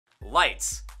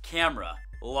Lights, camera,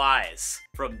 lies.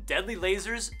 From deadly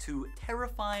lasers to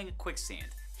terrifying quicksand,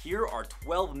 here are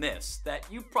 12 myths that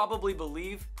you probably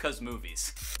believe cause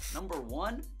movies. Number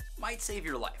 1 might save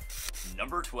your life.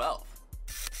 Number 12.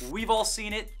 We've all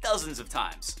seen it dozens of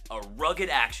times. A rugged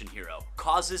action hero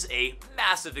causes a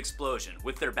massive explosion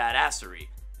with their badassery.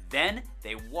 Then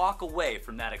they walk away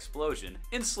from that explosion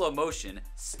in slow motion,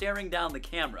 staring down the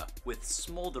camera with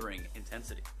smoldering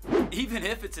intensity. Even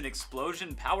if it's an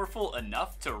explosion powerful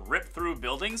enough to rip through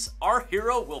buildings, our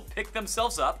hero will pick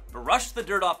themselves up, brush the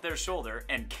dirt off their shoulder,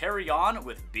 and carry on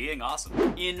with being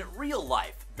awesome. In real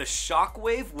life, the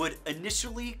shockwave would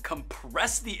initially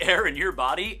compress the air in your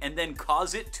body and then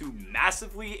cause it to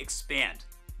massively expand.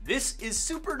 This is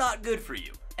super not good for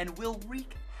you and will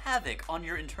wreak havoc on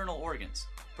your internal organs,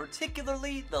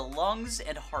 particularly the lungs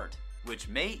and heart, which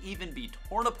may even be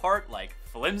torn apart like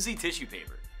flimsy tissue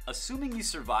paper. Assuming you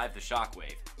survive the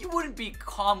shockwave, you wouldn't be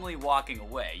calmly walking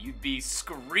away, you'd be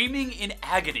screaming in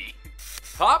agony.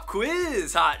 Pop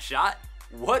quiz, hotshot!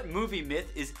 What movie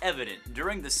myth is evident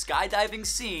during the skydiving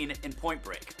scene in Point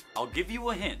Break? I'll give you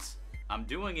a hint. I'm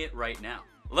doing it right now.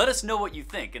 Let us know what you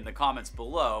think in the comments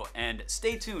below, and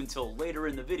stay tuned till later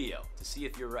in the video to see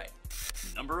if you're right.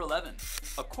 Number 11.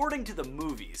 According to the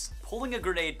movies, pulling a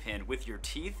grenade pin with your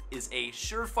teeth is a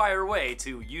surefire way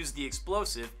to use the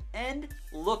explosive and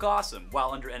look awesome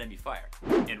while under enemy fire.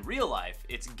 In real life,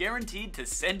 it's guaranteed to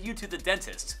send you to the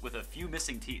dentist with a few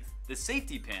missing teeth. The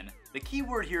safety pin, the key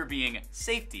word here being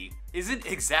safety, isn't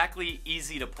exactly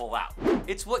easy to pull out.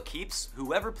 It's what keeps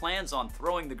whoever plans on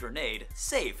throwing the grenade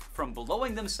safe from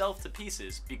blowing themselves to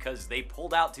pieces because they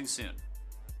pulled out too soon.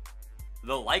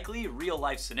 The likely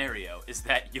real-life scenario is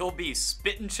that you'll be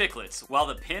spitting chiclets while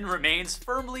the pin remains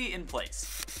firmly in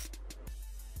place.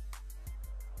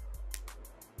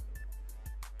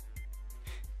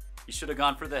 You should have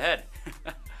gone for the head.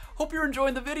 Hope you're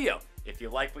enjoying the video. If you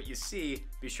like what you see,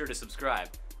 be sure to subscribe.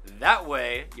 That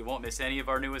way, you won't miss any of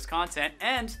our newest content,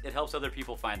 and it helps other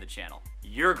people find the channel.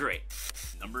 You're great.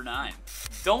 Number 9.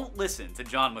 Don't listen to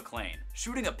John McClane.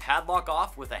 Shooting a padlock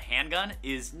off with a handgun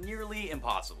is nearly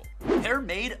impossible. They're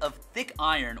made of thick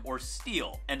iron or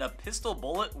steel, and a pistol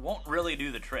bullet won't really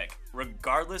do the trick,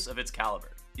 regardless of its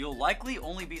caliber. You'll likely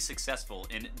only be successful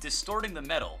in distorting the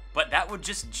metal, but that would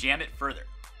just jam it further.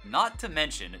 Not to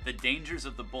mention the dangers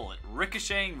of the bullet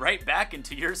ricocheting right back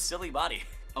into your silly body.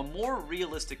 A more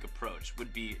realistic approach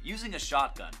would be using a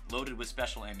shotgun loaded with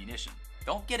special ammunition.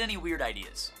 Don't get any weird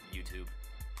ideas, YouTube.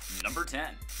 Number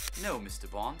 10. No,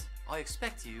 Mr. Bond, I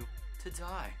expect you to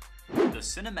die. The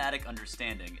cinematic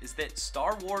understanding is that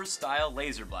Star Wars style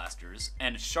laser blasters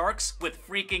and sharks with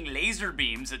freaking laser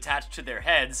beams attached to their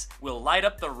heads will light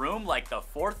up the room like the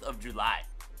 4th of July.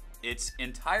 It's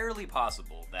entirely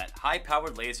possible that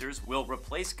high-powered lasers will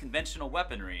replace conventional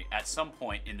weaponry at some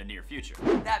point in the near future.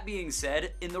 That being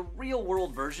said, in the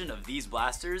real-world version of these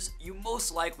blasters, you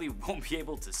most likely won't be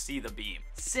able to see the beam,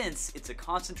 since it's a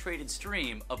concentrated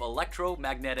stream of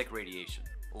electromagnetic radiation.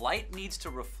 Light needs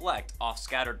to reflect off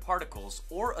scattered particles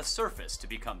or a surface to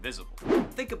become visible.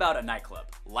 Think about a nightclub.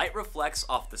 Light reflects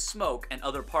off the smoke and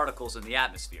other particles in the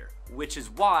atmosphere, which is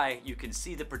why you can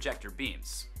see the projector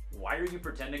beams. Why are you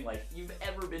pretending like you've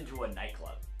ever been to a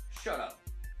nightclub? Shut up.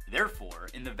 Therefore,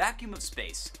 in the vacuum of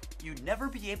space, you'd never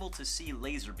be able to see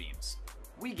laser beams.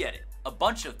 We get it. A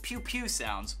bunch of pew-pew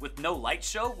sounds with no light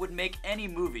show would make any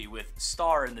movie with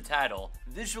star in the title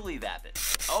visually vapid.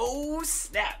 Oh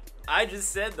snap! I just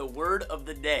said the word of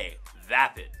the day,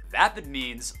 vapid. Vapid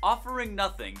means offering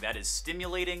nothing that is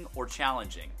stimulating or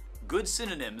challenging. Good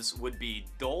synonyms would be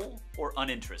dull or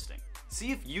uninteresting.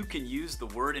 See if you can use the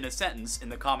word in a sentence in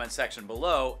the comment section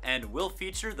below, and we'll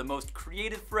feature the most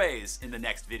creative phrase in the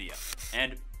next video.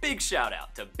 And big shout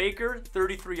out to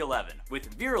Baker3311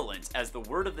 with virulent as the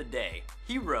word of the day.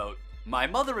 He wrote, "My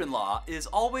mother-in-law is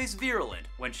always virulent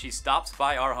when she stops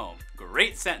by our home."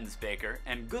 Great sentence, Baker,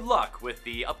 and good luck with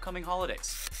the upcoming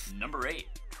holidays. Number 8.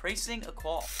 Tracing a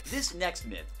call. This next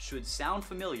myth should sound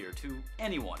familiar to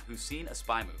anyone who's seen a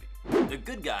spy movie. The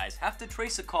good guys have to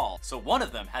trace a call, so one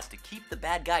of them has to keep the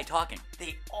bad guy talking.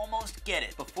 They almost get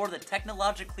it before the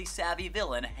technologically savvy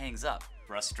villain hangs up.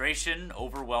 Frustration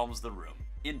overwhelms the room.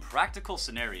 In practical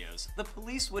scenarios, the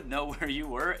police would know where you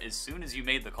were as soon as you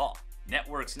made the call.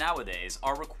 Networks nowadays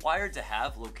are required to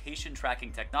have location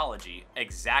tracking technology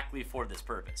exactly for this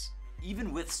purpose.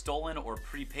 Even with stolen or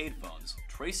prepaid phones,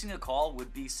 tracing a call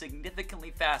would be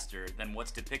significantly faster than what's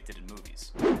depicted in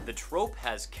movies. The trope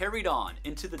has carried on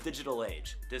into the digital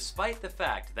age, despite the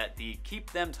fact that the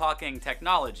keep them talking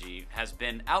technology has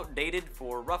been outdated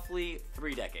for roughly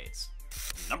 3 decades.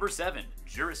 Number 7,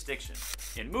 jurisdiction.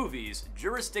 In movies,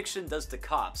 jurisdiction does to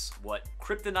cops what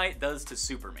kryptonite does to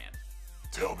Superman.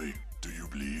 Tell me, do you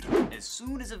bleed? As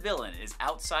soon as a villain is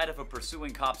outside of a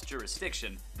pursuing cop's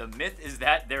jurisdiction, the myth is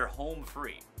that they're home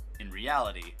free. In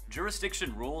reality,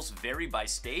 jurisdiction rules vary by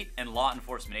state and law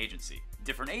enforcement agency.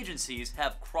 Different agencies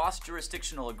have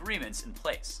cross-jurisdictional agreements in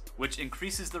place, which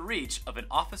increases the reach of an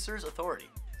officer's authority.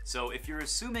 So if you're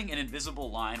assuming an invisible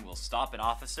line will stop an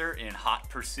officer in hot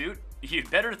pursuit,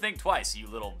 you'd better think twice, you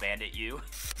little bandit you.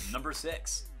 Number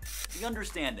 6. The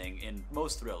understanding in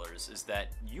most thrillers is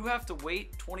that you have to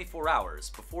wait 24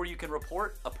 hours before you can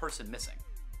report a person missing.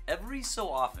 Every so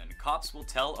often, cops will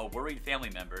tell a worried family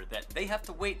member that they have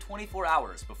to wait 24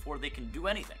 hours before they can do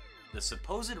anything. The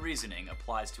supposed reasoning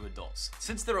applies to adults,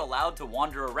 since they're allowed to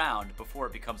wander around before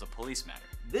it becomes a police matter.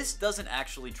 This doesn't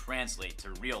actually translate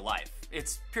to real life.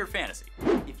 It's pure fantasy.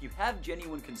 If you have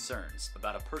genuine concerns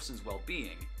about a person's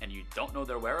well-being and you don't know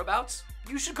their whereabouts,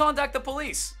 you should contact the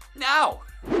police now.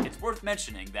 It's worth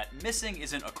mentioning that missing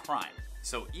isn't a crime.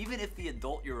 So even if the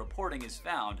adult you're reporting is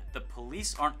found, the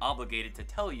police aren't obligated to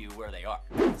tell you where they are.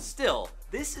 Still,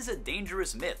 this is a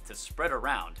dangerous myth to spread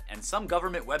around, and some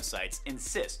government websites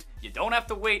insist you don't have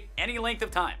to wait any length of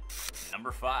time.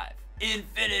 Number 5,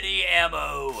 infinity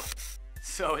ammo.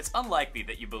 So it's unlikely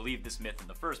that you believe this myth in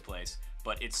the first place,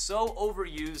 but it's so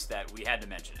overused that we had to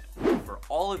mention it. For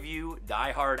all of you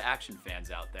die-hard action fans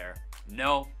out there,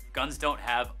 no, guns don't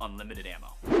have unlimited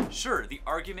ammo. Sure, the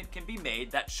argument can be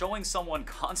made that showing someone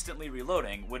constantly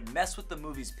reloading would mess with the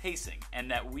movie's pacing, and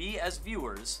that we as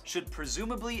viewers should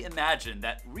presumably imagine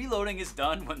that reloading is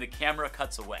done when the camera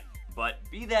cuts away. But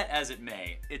be that as it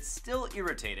may, it's still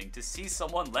irritating to see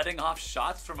someone letting off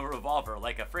shots from a revolver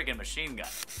like a friggin' machine gun.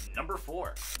 Number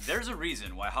 4, there's a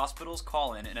reason why hospitals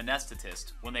call in an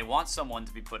anesthetist when they want someone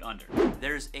to be put under.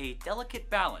 There's a delicate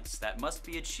balance that must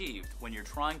be achieved when you're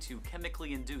trying to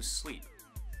chemically induce sleep.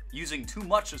 Using too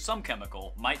much of some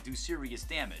chemical might do serious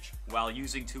damage, while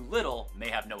using too little may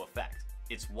have no effect.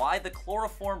 It's why the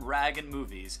chloroform rag in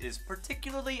movies is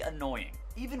particularly annoying.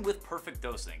 Even with perfect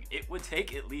dosing, it would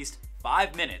take at least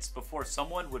 5 minutes before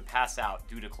someone would pass out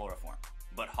due to chloroform.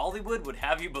 But Hollywood would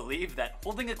have you believe that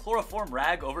holding a chloroform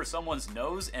rag over someone's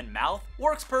nose and mouth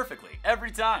works perfectly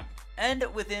every time, and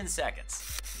within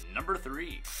seconds. Number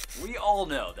 3, we all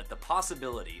know that the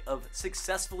possibility of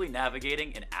successfully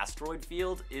navigating an asteroid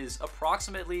field is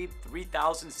approximately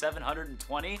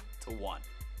 3,720 to 1.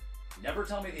 Never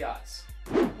tell me the odds.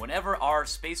 Whenever our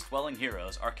space-dwelling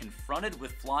heroes are confronted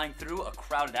with flying through a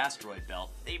crowded asteroid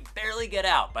belt, they barely get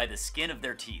out by the skin of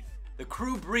their teeth. The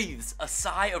crew breathes a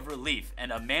sigh of relief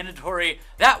and a mandatory,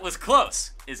 "That was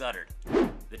close," is uttered.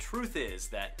 The truth is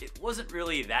that it wasn't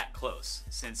really that close,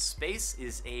 since space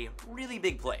is a really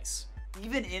big place.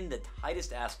 Even in the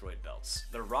tightest asteroid belts,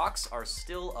 the rocks are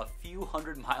still a few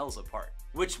hundred miles apart,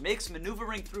 which makes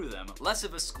maneuvering through them less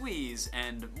of a squeeze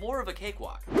and more of a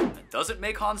cakewalk. That doesn't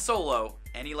make Han Solo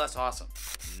any less awesome.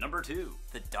 Number 2,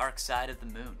 the dark side of the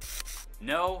moon.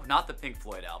 No, not the Pink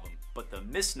Floyd album, but the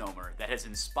misnomer that has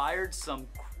inspired some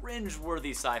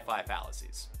cringe-worthy sci-fi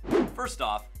fallacies. First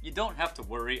off, you don't have to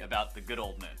worry about the good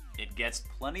old moon. It gets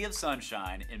plenty of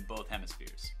sunshine in both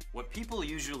hemispheres. What people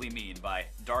usually mean by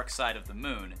dark side of the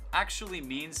moon actually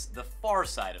means the far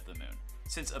side of the moon,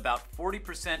 since about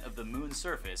 40% of the moon's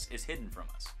surface is hidden from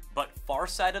us. But far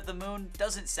side of the moon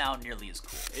doesn't sound nearly as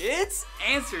cool. It's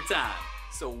answer time!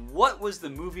 So what was the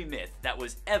movie myth that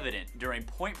was evident during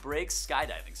Point Break's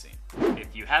skydiving scene?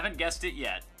 If you haven't guessed it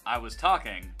yet, I was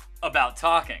talking about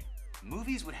talking.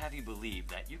 Movies would have you believe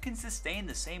that you can sustain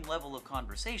the same level of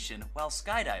conversation while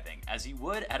skydiving as you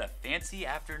would at a fancy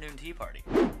afternoon tea party.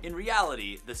 In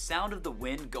reality, the sound of the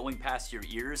wind going past your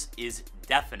ears is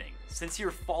deafening, since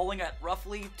you're falling at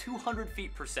roughly 200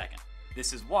 feet per second.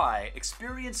 This is why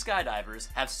experienced skydivers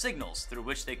have signals through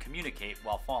which they communicate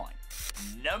while falling.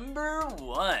 Number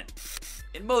 1.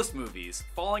 In most movies,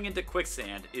 falling into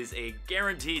quicksand is a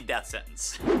guaranteed death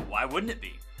sentence. Why wouldn't it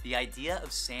be? The idea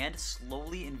of sand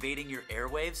slowly invading your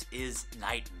airwaves is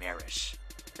nightmarish.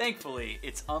 Thankfully,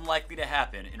 it's unlikely to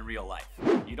happen in real life.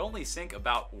 You'd only sink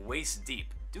about waist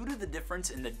deep due to the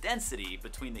difference in the density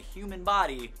between the human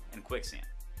body and quicksand.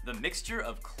 The mixture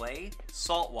of clay,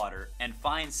 salt water, and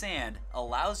fine sand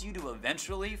allows you to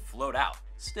eventually float out.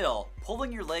 Still,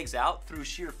 pulling your legs out through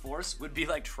sheer force would be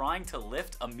like trying to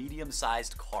lift a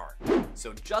medium-sized car.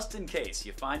 So just in case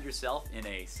you find yourself in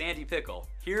a sandy pickle,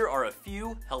 here are a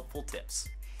few helpful tips.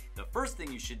 The first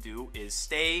thing you should do is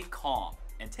stay calm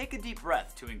and take a deep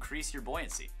breath to increase your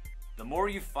buoyancy. The more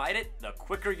you fight it, the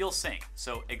quicker you'll sink,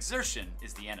 so exertion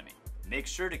is the enemy. Make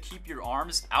sure to keep your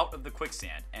arms out of the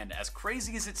quicksand, and as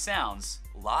crazy as it sounds,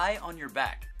 lie on your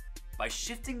back. By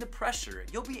shifting the pressure,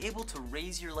 you'll be able to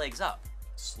raise your legs up,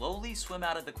 slowly swim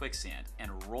out of the quicksand,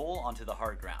 and roll onto the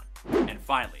hard ground. And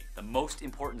finally, the most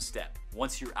important step.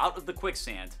 Once you're out of the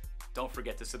quicksand, don't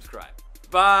forget to subscribe.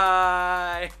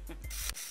 Bye!